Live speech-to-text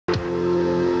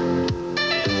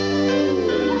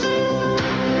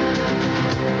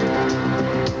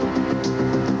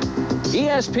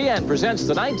ESPN presents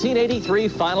the 1983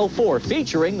 Final Four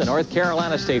featuring the North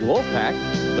Carolina State Wolfpack,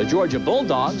 the Georgia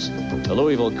Bulldogs, the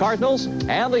Louisville Cardinals,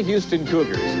 and the Houston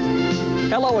Cougars.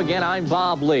 Hello again, I'm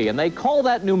Bob Lee, and they call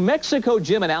that New Mexico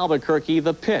gym in Albuquerque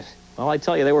the Pit. Well, I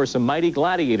tell you, there were some mighty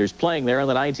gladiators playing there in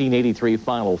the 1983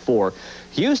 Final Four.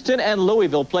 Houston and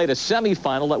Louisville played a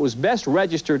semifinal that was best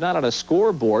registered not on a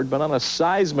scoreboard, but on a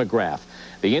seismograph.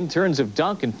 The interns of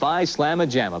Dunk and Phi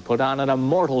Slamma-Jamma put on an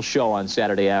immortal show on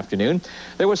Saturday afternoon.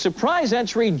 There was surprise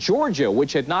entry Georgia,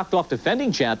 which had knocked off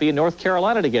defending champion North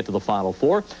Carolina to get to the Final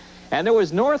Four. And there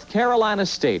was North Carolina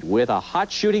State with a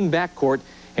hot shooting backcourt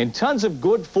and tons of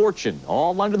good fortune,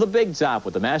 all under the big top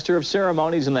with the master of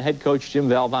ceremonies and the head coach Jim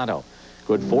Valvano.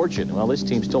 Good fortune. Well, this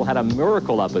team still had a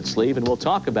miracle up its sleeve, and we'll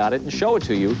talk about it and show it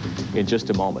to you in just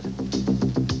a moment.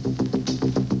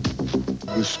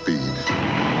 The speed.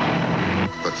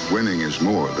 But winning is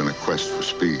more than a quest for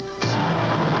speed.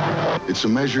 It's a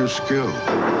measure of skill,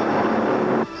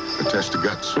 a test of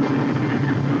guts.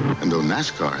 And though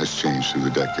NASCAR has changed through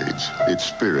the decades, its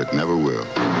spirit never will.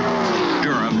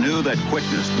 Durham knew that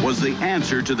quickness was the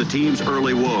answer to the team's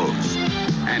early woes.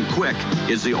 And quick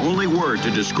is the only word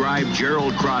to describe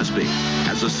Gerald Crosby,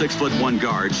 as a 6'1"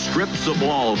 guard strips the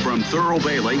ball from Thurl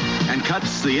Bailey and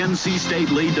cuts the NC State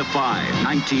lead to 5,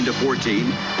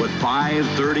 19-14, with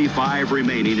 5:35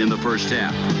 remaining in the first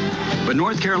half. But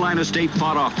North Carolina State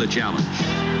fought off the challenge.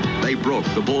 They broke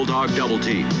the Bulldog double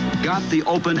team, got the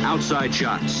open outside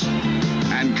shots,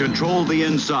 and controlled the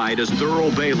inside as Thurl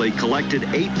Bailey collected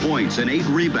 8 points and 8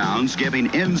 rebounds, giving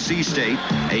NC State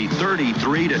a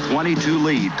 33-22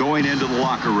 lead going into the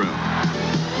locker room.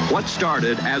 What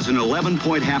started as an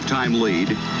 11-point halftime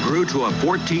lead grew to a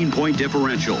 14-point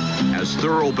differential as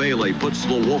Thurl Bailey puts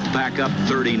the Wolfpack up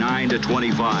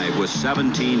 39-25 with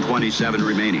 17:27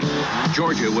 remaining.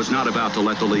 Georgia was not about to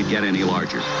let the lead get any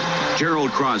larger.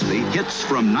 Gerald Crosby hits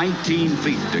from 19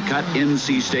 feet to cut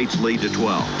NC State's lead to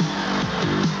 12.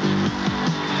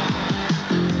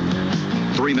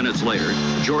 3 minutes later,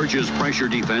 Georgia's pressure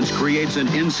defense creates an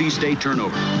NC State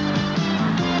turnover.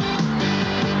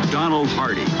 Donald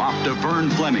Hardy off to Vern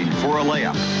Fleming for a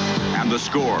layup. And the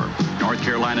score, North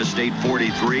Carolina State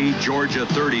 43, Georgia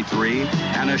 33,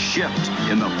 and a shift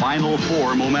in the Final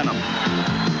Four momentum.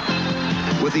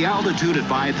 With the altitude at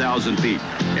 5,000 feet,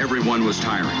 everyone was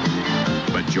tiring.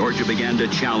 But Georgia began to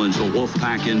challenge the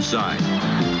Wolfpack inside.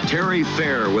 Terry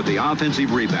Fair with the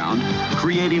offensive rebound,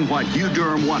 creating what Hugh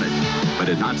Durham wanted, but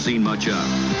had not seen much of.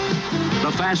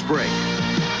 The fast break.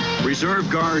 Reserve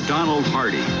guard Donald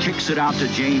Hardy kicks it out to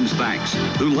James Banks,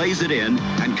 who lays it in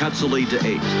and cuts the lead to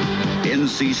 8.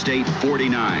 NC State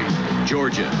 49,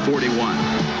 Georgia 41.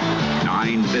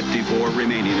 9:54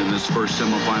 remaining in this first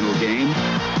semifinal game,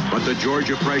 but the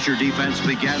Georgia pressure defense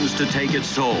begins to take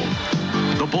its toll.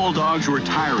 The Bulldogs were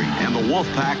tiring, and the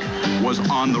Wolfpack was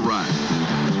on the run.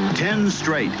 10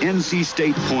 straight NC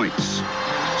State points.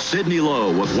 Sidney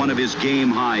Lowe with one of his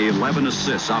game-high 11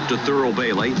 assists off to Thurl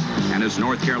Bailey, and it's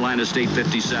North Carolina State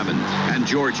 57 and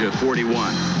Georgia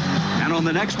 41. And on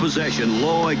the nenext possession,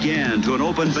 Lowe again to an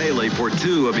open Bailey for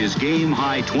 2 of his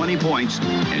game-high 20 points,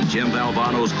 and Jim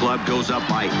Valvano's club goes up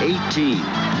by 18,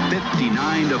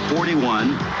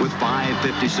 59-41 with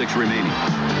 5:56 remaining.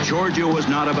 Georgia was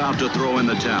not about to throw in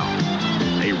the towel.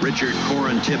 A Richard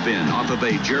Corrin tip-in off of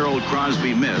a Gerald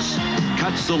Crosby miss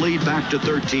cuts the lead back to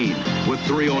 13 with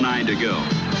 3:09 to go.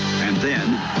 And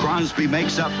then Crosby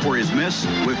makes up for his miss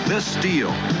with this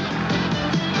steal.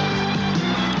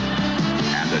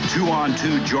 And the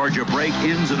 2-on-2 Georgia break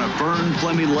ends in a Vern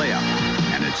Fleming layup.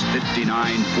 And it's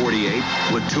 59-48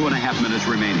 with 2.5 minutes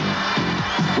remaining.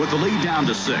 With the lead down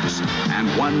to 6 and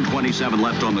 1:27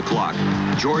 left on the clock,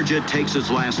 Georgia takes its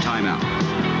last timeout.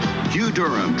 Hugh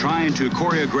Durham trying to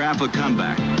choreograph a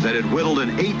comeback that had whittled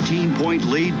an 18-point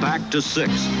lead back to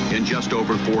 6 in just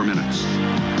over 4 minutes.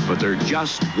 But there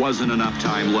just wasn't enough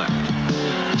time left.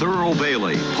 Thurl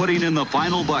Bailey putting in the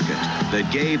final bucket that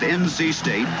gave NC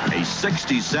State a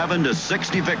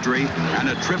 67-60 victory and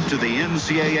a trip to the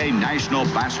NCAA National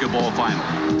Basketball Final.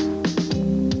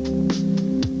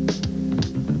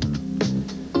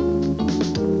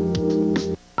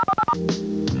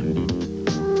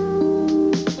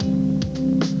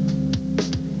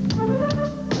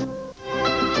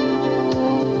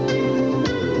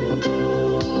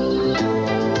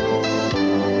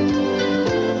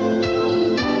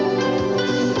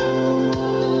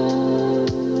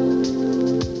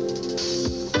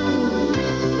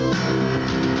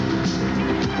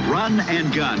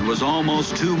 And gun was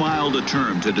almost too mild a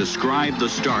term to describe the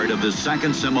start of the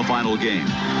second semifinal game.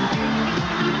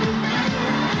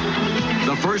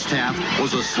 The first half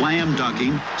was a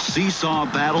slam-dunking, seesaw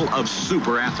battle of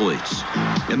super athletes.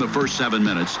 In the first 7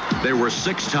 minutes, there were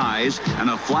 6 ties and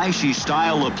a flashy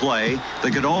style of play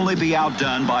that could only be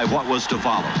outdone by what was to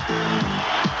follow.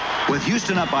 With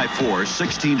Houston up by 4,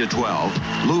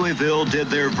 16-12, Louisville did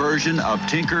their version of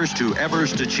Tinkers to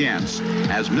Evers to Chance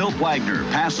as Milt Wagner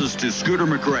passes to Scooter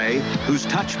McRae, whose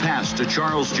touch pass to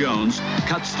Charles Jones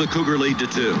cuts the Cougar lead to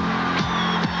 2.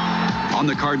 On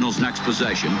the Cardinals' next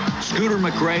possession, Scooter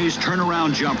McRae's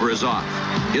turnaround jumper is off.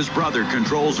 His brother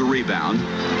controls a rebound,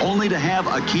 only to have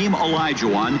Akeem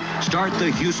Olajuwon start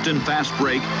the Houston fast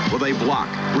break with a block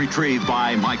retrieved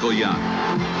by Michael Young.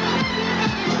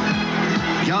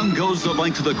 Young goes the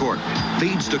length of the court,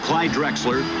 feeds to Clyde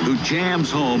Drexler, who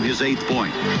jams home his 8th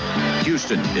point.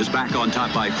 Houston is back on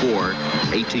top by 4,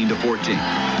 18-14.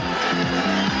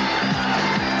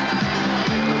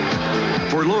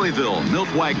 For Louisville, Milt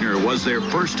Wagner was their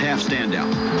first half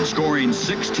standout, scoring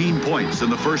 16 points in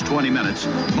the first 20 minutes,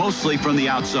 mostly from the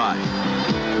outside.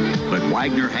 But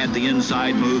Wagner had the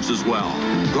inside moves as well,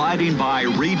 gliding by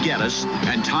Reed Geddes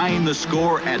and tying the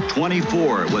score at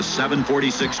 24 with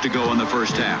 7:46 to go in the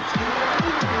first half.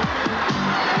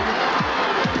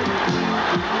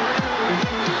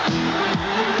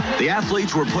 The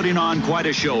athletes were putting on quite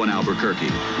a show in Albuquerque.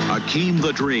 Akeem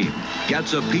the Dream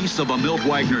gets a piece of a Milt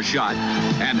Wagner shot,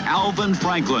 and Alvin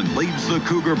Franklin leads the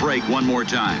Cougar break one more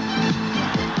time.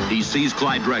 He sees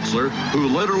Clyde Drexler, who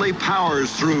literally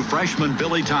powers through freshman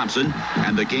Billy Thompson,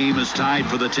 and the game is tied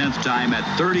for the 10th time at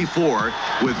 34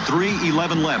 with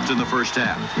 3:11 left in the first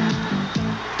half.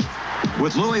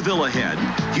 With Louisville ahead,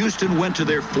 Houston went to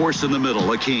their force in the middle,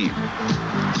 Akeem.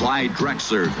 Clyde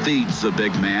Drexler feeds the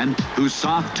big man, whose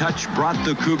soft touch brought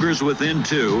the Cougars within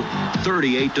 2,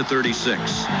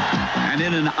 38-36. And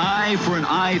in an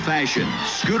eye-for-an-eye fashion,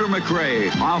 Scooter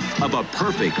McRae, off of a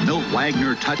perfect Milt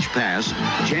Wagner touch pass,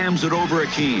 jams it over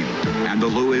Akeem, and the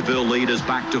Louisville lead is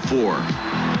back to 4.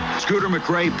 Scooter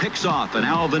McRae picks off an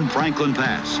Alvin Franklin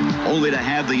pass, only to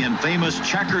have the infamous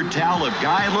checkered towel of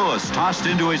Guy Lewis tossed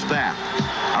into his path.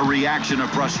 A reaction of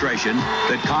frustration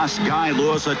that cost Guy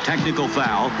Lewis a technical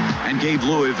foul and gave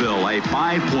Louisville a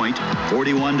 5-point,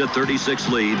 41-36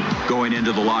 lead going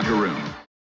into the locker room.